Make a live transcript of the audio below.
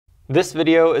This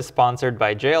video is sponsored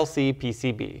by JLC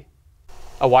PCB.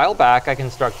 A while back I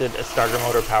constructed a starter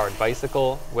motor powered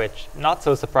bicycle, which, not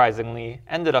so surprisingly,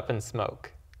 ended up in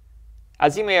smoke.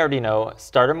 As you may already know,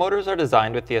 starter motors are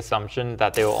designed with the assumption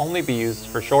that they will only be used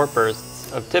for short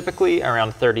bursts of typically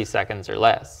around 30 seconds or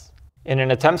less. In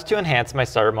an attempt to enhance my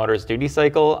starter motor's duty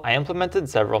cycle, I implemented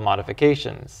several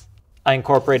modifications. I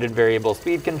incorporated variable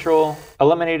speed control,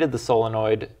 eliminated the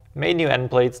solenoid, made new end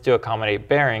plates to accommodate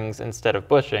bearings instead of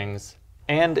bushings,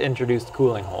 and introduced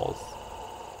cooling holes.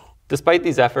 Despite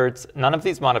these efforts, none of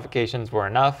these modifications were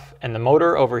enough, and the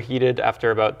motor overheated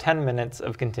after about 10 minutes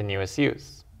of continuous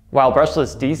use. While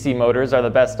brushless DC motors are the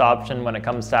best option when it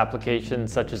comes to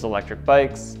applications such as electric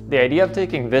bikes, the idea of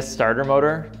taking this starter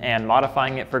motor and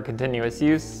modifying it for continuous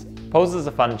use poses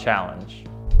a fun challenge.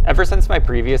 Ever since my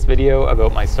previous video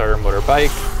about my starter motor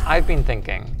bike, I've been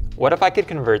thinking, what if I could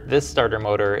convert this starter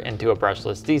motor into a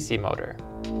brushless DC motor?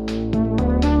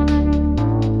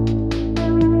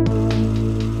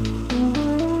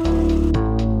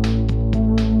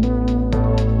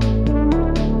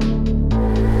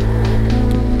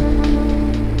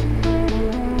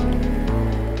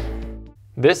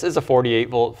 This is a 48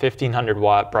 volt 1500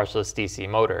 watt brushless DC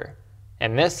motor,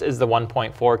 and this is the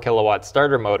 1.4 kilowatt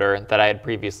starter motor that I had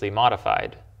previously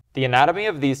modified. The anatomy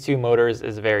of these two motors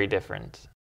is very different.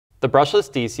 The brushless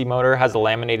DC motor has a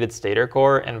laminated stator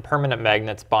core and permanent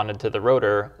magnets bonded to the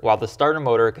rotor, while the starter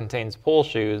motor contains pole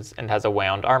shoes and has a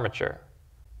wound armature.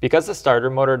 Because the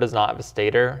starter motor does not have a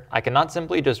stator, I cannot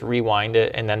simply just rewind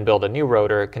it and then build a new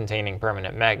rotor containing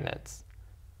permanent magnets.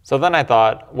 So then I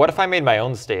thought, what if I made my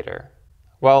own stator?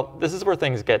 Well, this is where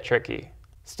things get tricky.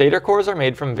 Stator cores are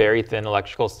made from very thin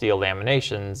electrical steel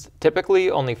laminations, typically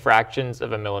only fractions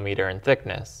of a millimeter in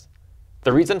thickness.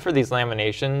 The reason for these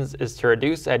laminations is to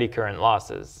reduce eddy current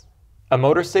losses. A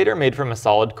motor stator made from a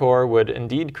solid core would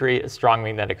indeed create a strong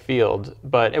magnetic field,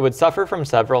 but it would suffer from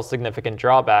several significant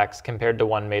drawbacks compared to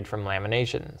one made from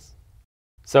laminations.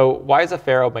 So why is a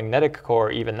ferromagnetic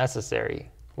core even necessary?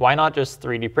 Why not just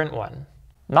 3D print one?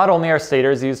 Not only are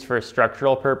stators used for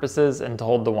structural purposes and to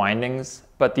hold the windings,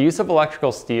 but the use of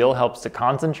electrical steel helps to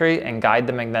concentrate and guide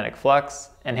the magnetic flux,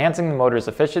 enhancing the motor's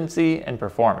efficiency and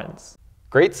performance.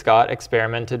 Great Scott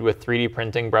experimented with 3D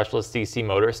printing brushless DC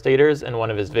motor stators in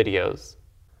one of his videos.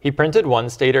 He printed one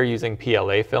stator using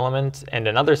PLA filament and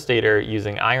another stator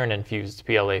using iron-infused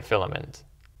PLA filament.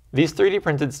 These 3D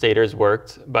printed stators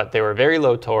worked, but they were very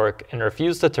low torque and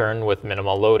refused to turn with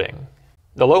minimal loading.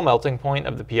 The low melting point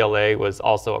of the PLA was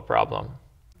also a problem.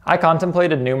 I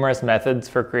contemplated numerous methods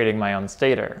for creating my own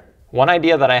stator. One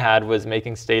idea that I had was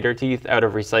making stator teeth out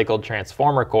of recycled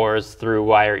transformer cores through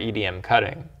wire EDM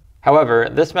cutting. However,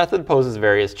 this method poses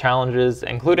various challenges,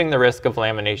 including the risk of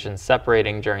laminations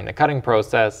separating during the cutting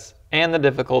process, and the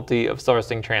difficulty of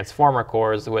sourcing transformer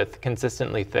cores with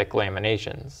consistently thick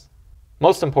laminations.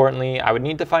 Most importantly, I would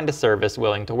need to find a service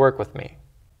willing to work with me.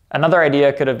 Another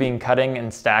idea could have been cutting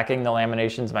and stacking the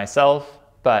laminations myself,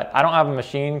 but I don't have a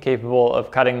machine capable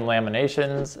of cutting the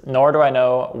laminations, nor do I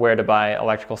know where to buy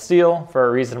electrical steel for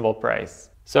a reasonable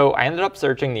price. So I ended up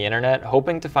searching the internet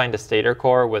hoping to find a stator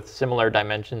core with similar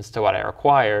dimensions to what I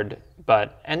required,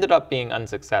 but ended up being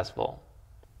unsuccessful.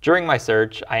 During my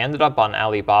search, I ended up on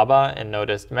Alibaba and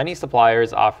noticed many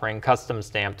suppliers offering custom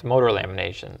stamped motor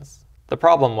laminations. The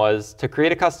problem was, to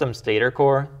create a custom stator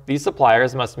core, these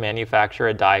suppliers must manufacture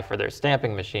a die for their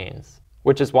stamping machines,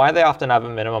 which is why they often have a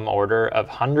minimum order of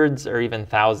hundreds or even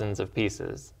thousands of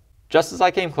pieces. Just as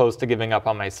I came close to giving up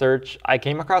on my search, I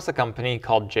came across a company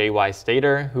called JY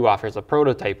Stator who offers a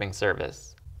prototyping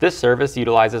service. This service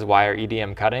utilizes wire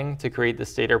EDM cutting to create the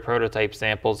stator prototype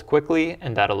samples quickly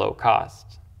and at a low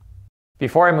cost.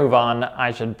 Before I move on,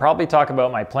 I should probably talk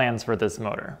about my plans for this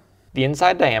motor. The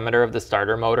inside diameter of the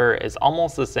starter motor is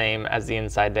almost the same as the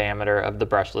inside diameter of the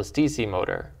brushless DC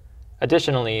motor.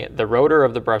 Additionally, the rotor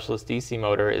of the brushless DC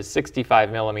motor is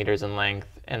 65 millimeters in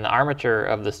length, and the armature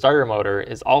of the starter motor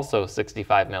is also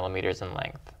 65 millimeters in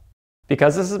length.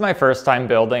 Because this is my first time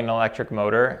building an electric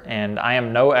motor, and I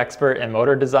am no expert in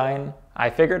motor design,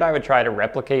 I figured I would try to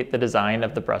replicate the design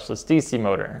of the brushless DC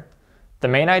motor. The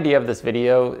main idea of this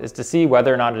video is to see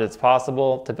whether or not it is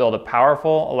possible to build a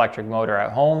powerful electric motor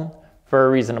at home for a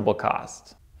reasonable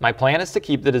cost. My plan is to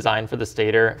keep the design for the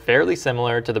stator fairly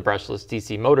similar to the brushless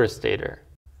DC motor stator.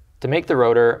 To make the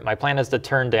rotor, my plan is to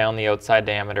turn down the outside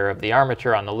diameter of the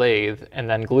armature on the lathe and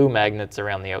then glue magnets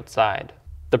around the outside.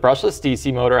 The brushless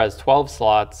DC motor has 12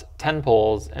 slots, 10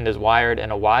 poles, and is wired in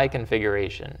a Y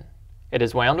configuration. It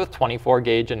is wound with 24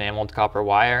 gauge enameled copper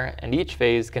wire, and each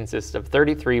phase consists of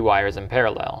 33 wires in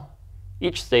parallel.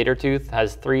 Each stator tooth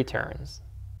has 3 turns.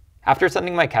 After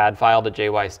sending my CAD file to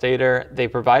JY Stator, they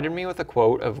provided me with a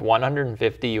quote of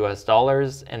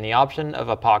 $150 and the option of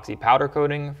epoxy powder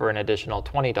coating for an additional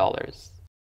 $20.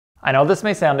 I know this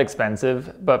may sound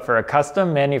expensive, but for a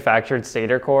custom manufactured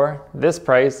stator core, this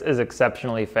price is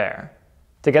exceptionally fair.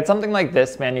 To get something like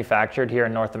this manufactured here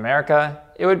in North America,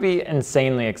 it would be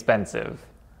insanely expensive.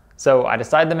 So I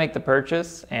decided to make the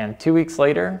purchase, and 2 weeks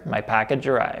later, my package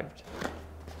arrived.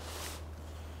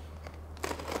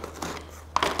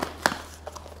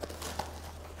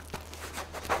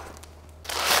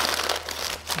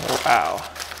 Wow.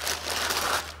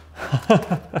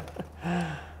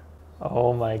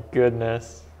 Oh my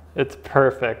goodness, it's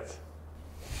perfect.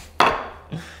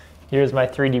 Here's my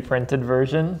 3D printed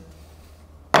version,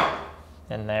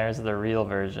 and there's the real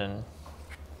version.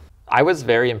 I was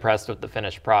very impressed with the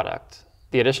finished product.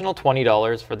 The additional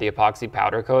 $20 for the epoxy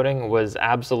powder coating was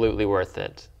absolutely worth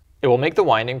it. It will make the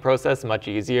winding process much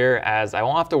easier, as I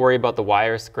won't have to worry about the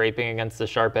wire scraping against the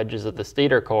sharp edges of the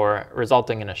stator core,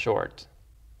 resulting in a short.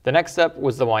 The next step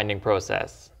was the winding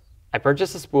process. I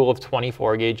purchased a spool of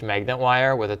 24 gauge magnet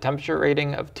wire with a temperature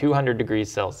rating of 200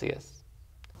 degrees Celsius.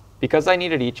 Because I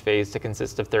needed each phase to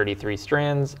consist of 33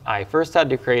 strands, I first had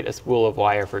to create a spool of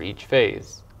wire for each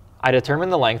phase. I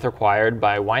determined the length required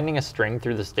by winding a string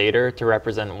through the stator to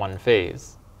represent one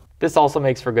phase. This also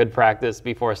makes for good practice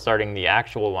before starting the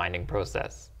actual winding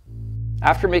process.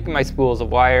 After making my spools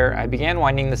of wire, I began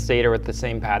winding the stator with the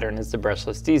same pattern as the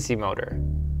brushless DC motor.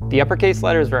 The uppercase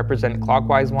letters represent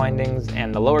clockwise windings,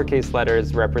 and the lowercase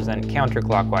letters represent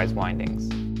counterclockwise windings.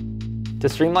 To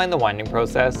streamline the winding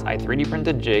process, I 3D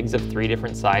printed jigs of 3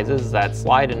 different sizes that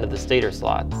slide into the stator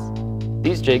slots.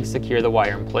 These jigs secure the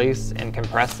wire in place and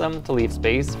compress them to leave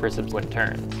space for subsequent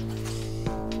turns.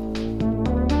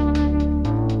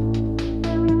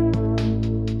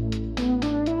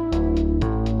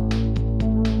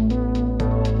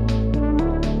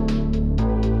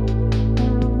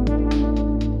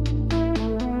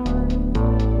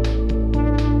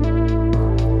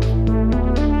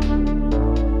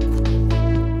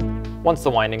 Once the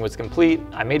winding was complete,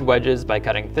 I made wedges by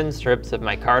cutting thin strips of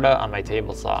micarta on my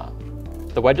table saw.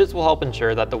 The wedges will help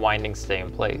ensure that the windings stay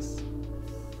in place.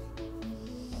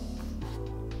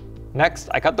 Next,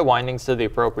 I cut the windings to the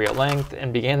appropriate length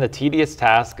and began the tedious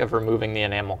task of removing the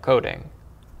enamel coating.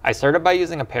 I started by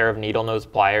using a pair of needle nose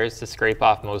pliers to scrape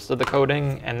off most of the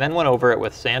coating, and then went over it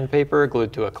with sandpaper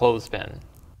glued to a clothespin.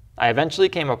 I eventually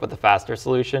came up with a faster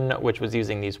solution, which was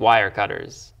using these wire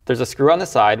cutters. There's a screw on the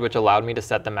side which allowed me to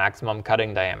set the maximum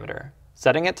cutting diameter.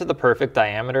 Setting it to the perfect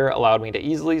diameter allowed me to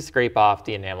easily scrape off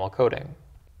the enamel coating.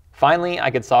 Finally, I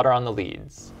could solder on the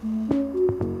leads.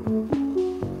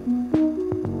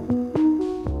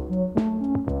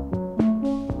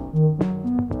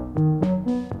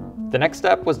 The next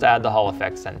step was to add the Hall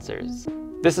effect sensors.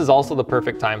 This is also the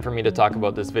perfect time for me to talk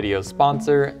about this video's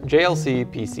sponsor, JLC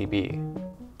PCB.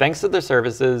 Thanks to their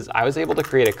services, I was able to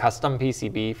create a custom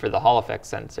PCB for the Hall effect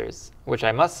sensors, which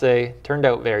I must say turned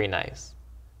out very nice.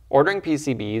 Ordering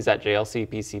PCBs at JLC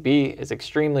PCB is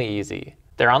extremely easy.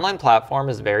 Their online platform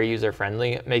is very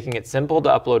user-friendly, making it simple to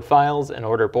upload files and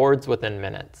order boards within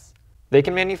minutes. They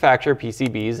can manufacture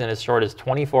PCBs in as short as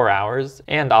 24 hours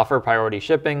and offer priority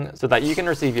shipping so that you can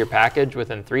receive your package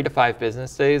within 3 to 5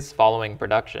 business days following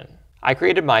production. I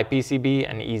created my PCB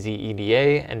in Easy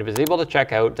EDA and was able to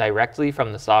check out directly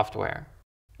from the software.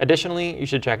 Additionally, you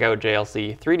should check out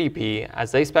JLC 3DP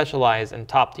as they specialize in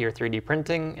top-tier 3D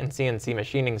printing and CNC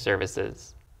machining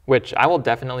services, which I will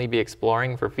definitely be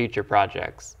exploring for future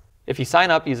projects. If you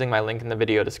sign up using my link in the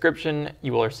video description,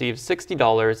 you will receive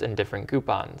 $60 in different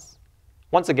coupons.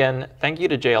 Once again, thank you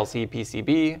to JLC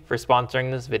PCB for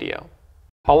sponsoring this video.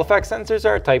 Hall effect sensors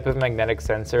are a type of magnetic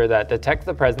sensor that detect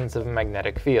the presence of a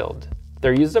magnetic field.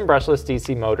 They're used in brushless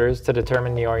DC motors to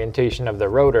determine the orientation of the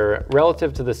rotor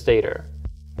relative to the stator.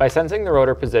 By sensing the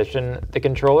rotor position, the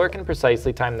controller can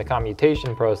precisely time the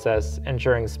commutation process,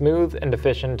 ensuring smooth and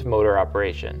efficient motor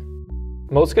operation.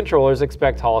 Most controllers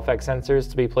expect Hall effect sensors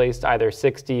to be placed either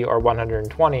 60 or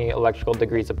 120 electrical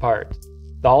degrees apart.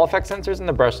 The Hall effect sensors in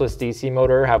the brushless DC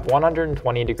motor have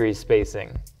 120 degrees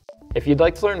spacing. If you'd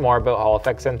like to learn more about Hall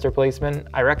effect sensor placement,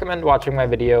 I recommend watching my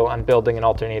video on building an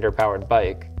alternator-powered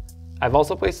bike. I've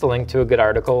also placed a link to a good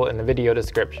article in the video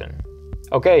description.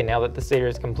 Okay, now that the stator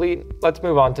is complete, let's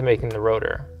move on to making the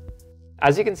rotor.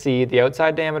 As you can see, the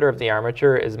outside diameter of the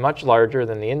armature is much larger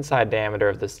than the inside diameter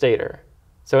of the stator,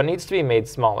 so it needs to be made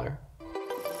smaller.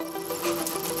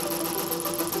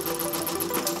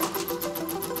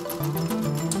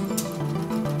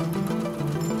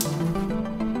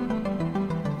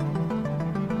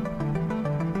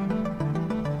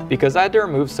 Because I had to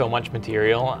remove so much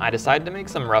material, I decided to make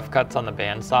some rough cuts on the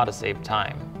bandsaw to save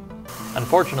time.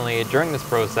 Unfortunately, during this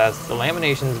process, the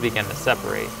laminations began to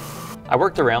separate. I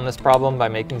worked around this problem by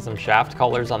making some shaft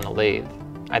collars on the lathe.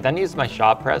 I then used my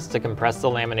shop press to compress the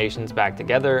laminations back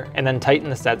together and then tighten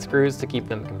the set screws to keep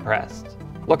them compressed.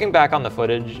 Looking back on the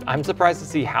footage, I'm surprised to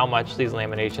see how much these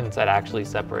laminations had actually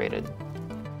separated.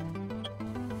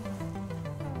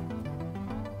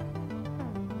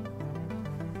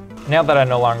 Now that I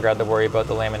no longer had to worry about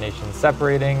the laminations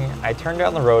separating, I turned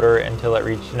down the rotor until it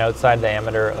reached an outside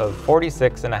diameter of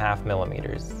 46.5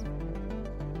 millimeters.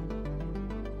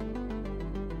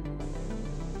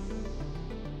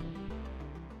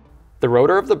 The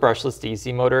rotor of the brushless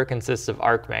DC motor consists of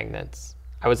arc magnets.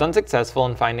 I was unsuccessful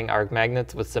in finding arc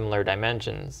magnets with similar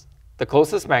dimensions. The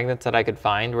closest magnets that I could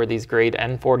find were these grade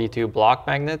N42 block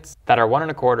magnets that are 1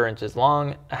 1/4 inches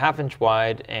long, a 1/2 inch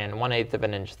wide, and 1/8 of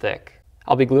an inch thick.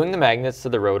 I'll be gluing the magnets to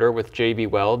the rotor with JB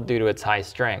Weld due to its high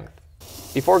strength.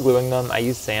 Before gluing them, I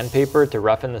used sandpaper to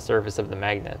roughen the surface of the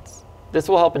magnets. This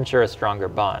will help ensure a stronger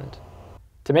bond.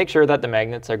 To make sure that the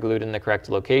magnets are glued in the correct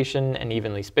location and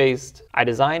evenly spaced, I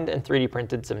designed and 3D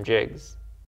printed some jigs.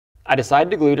 I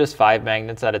decided to glue just 5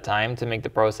 magnets at a time to make the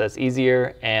process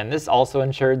easier, and this also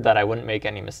ensured that I wouldn't make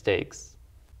any mistakes.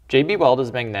 JB Weld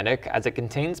is magnetic as it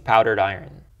contains powdered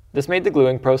iron. This made the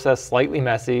gluing process slightly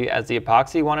messy as the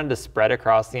epoxy wanted to spread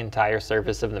across the entire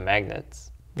surface of the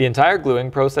magnets. The entire gluing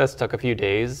process took a few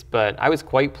days, but I was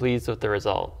quite pleased with the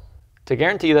result. To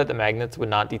guarantee that the magnets would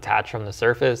not detach from the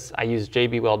surface, I used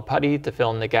JB Weld putty to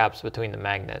fill in the gaps between the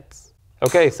magnets.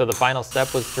 Okay, so the final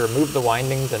step was to remove the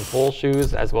windings and pole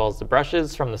shoes as well as the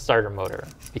brushes from the starter motor,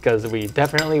 because we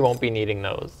definitely won't be needing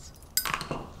those.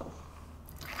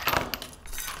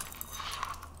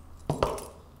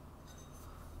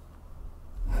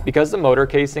 Because the motor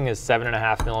casing is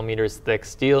 7.5 millimeters thick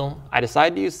steel, I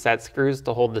decided to use set screws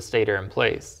to hold the stator in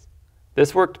place.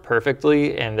 This worked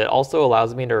perfectly, and it also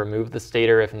allows me to remove the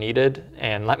stator if needed,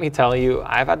 and let me tell you,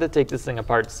 I've had to take this thing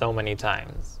apart so many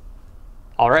times.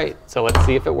 Alright, so let's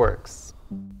see if it works.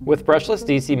 With brushless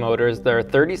DC motors, there are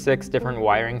 36 different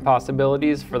wiring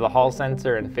possibilities for the Hall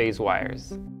sensor and phase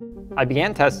wires. I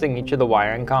began testing each of the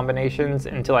wiring combinations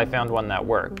until I found one that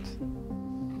worked.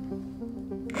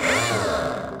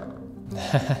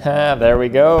 There we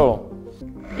go.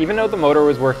 Even though the motor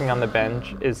was working on the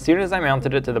bench, as soon as I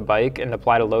mounted it to the bike and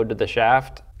applied a load to the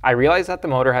shaft, I realized that the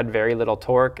motor had very little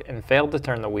torque and failed to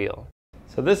turn the wheel.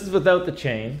 So this is without the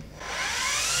chain.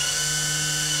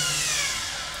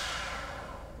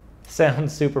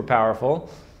 Sounds super powerful.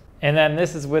 And then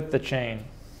this is with the chain.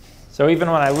 So even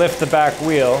when I lift the back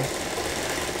wheel,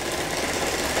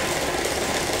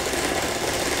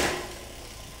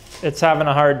 it's having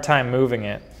a hard time moving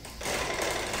it.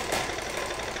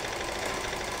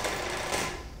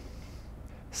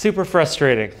 Super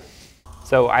frustrating.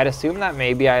 So I'd assumed that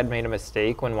maybe I had made a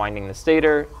mistake when winding the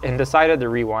stator and decided to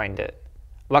rewind it.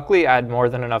 Luckily, I had more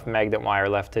than enough magnet wire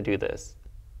left to do this.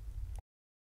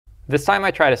 This time I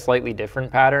tried a slightly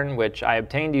different pattern, which I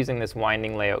obtained using this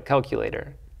winding layout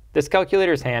calculator. This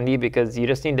calculator is handy because you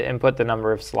just need to input the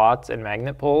number of slots and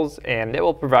magnet poles, and it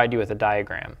will provide you with a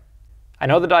diagram. I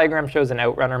know the diagram shows an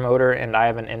outrunner motor and I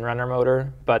have an inrunner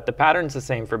motor, but the pattern's the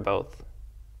same for both.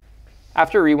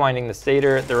 After rewinding the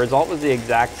stator, the result was the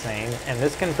exact same, and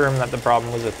this confirmed that the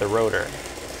problem was with the rotor.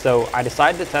 So I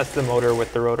decided to test the motor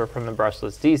with the rotor from the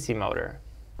brushless DC motor.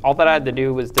 All that I had to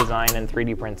do was design and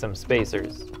 3D print some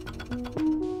spacers.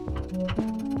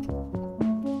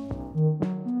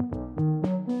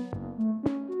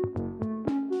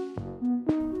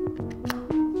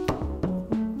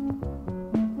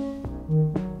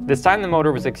 This time the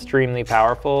motor was extremely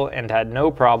powerful and had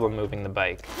no problem moving the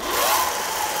bike.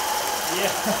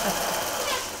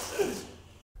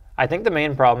 I think the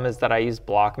main problem is that I used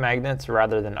block magnets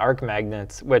rather than arc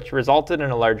magnets, which resulted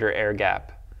in a larger air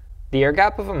gap. The air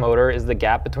gap of a motor is the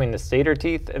gap between the stator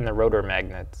teeth and the rotor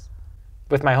magnets.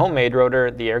 With my homemade rotor,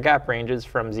 the air gap ranges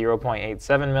from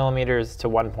 0.87 millimeters to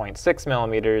 1.6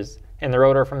 millimeters, and the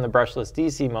rotor from the brushless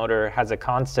DC motor has a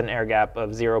constant air gap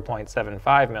of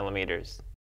 0.75 millimeters.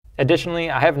 Additionally,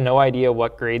 I have no idea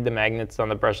what grade the magnets on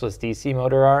the brushless DC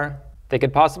motor are. They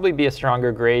could possibly be a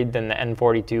stronger grade than the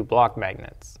N42 block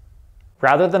magnets.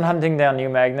 Rather than hunting down new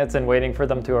magnets and waiting for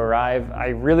them to arrive, I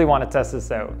really want to test this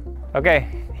out. Okay,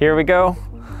 here we go.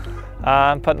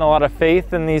 I'm putting a lot of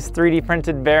faith in these 3D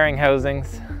printed bearing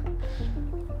housings.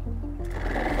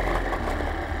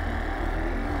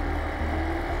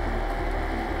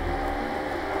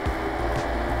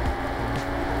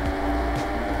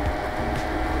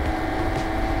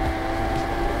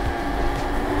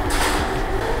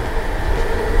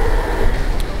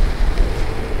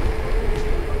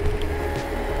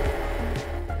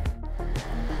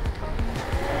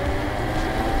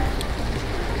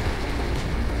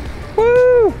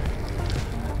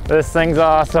 This thing's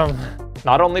awesome.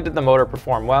 Not only did the motor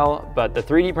perform well, but the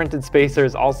 3D printed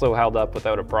spacers also held up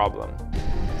without a problem.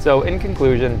 So in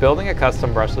conclusion, building a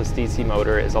custom brushless DC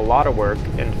motor is a lot of work,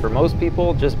 and for most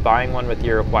people, just buying one with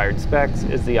your required specs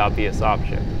is the obvious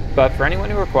option. But for anyone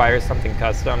who requires something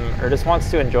custom, or just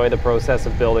wants to enjoy the process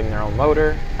of building their own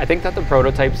motor, I think that the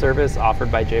prototype service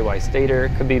offered by JY Stator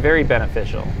could be very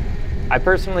beneficial. I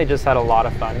personally just had a lot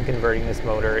of fun converting this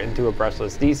motor into a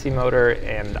brushless DC motor,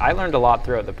 and I learned a lot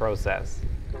throughout the process.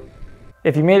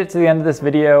 If you made it to the end of this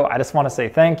video, I just want to say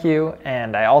thank you,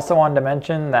 and I also wanted to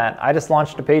mention that I just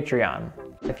launched a Patreon.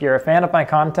 If you're a fan of my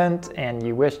content and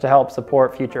you wish to help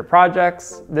support future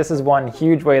projects, this is one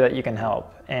huge way that you can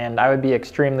help, and I would be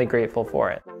extremely grateful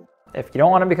for it. If you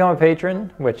don't want to become a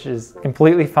patron, which is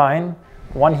completely fine,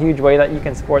 one huge way that you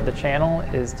can support the channel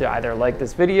is to either like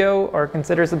this video or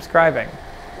consider subscribing.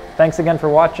 Thanks again for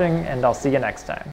watching, and I'll see you next time.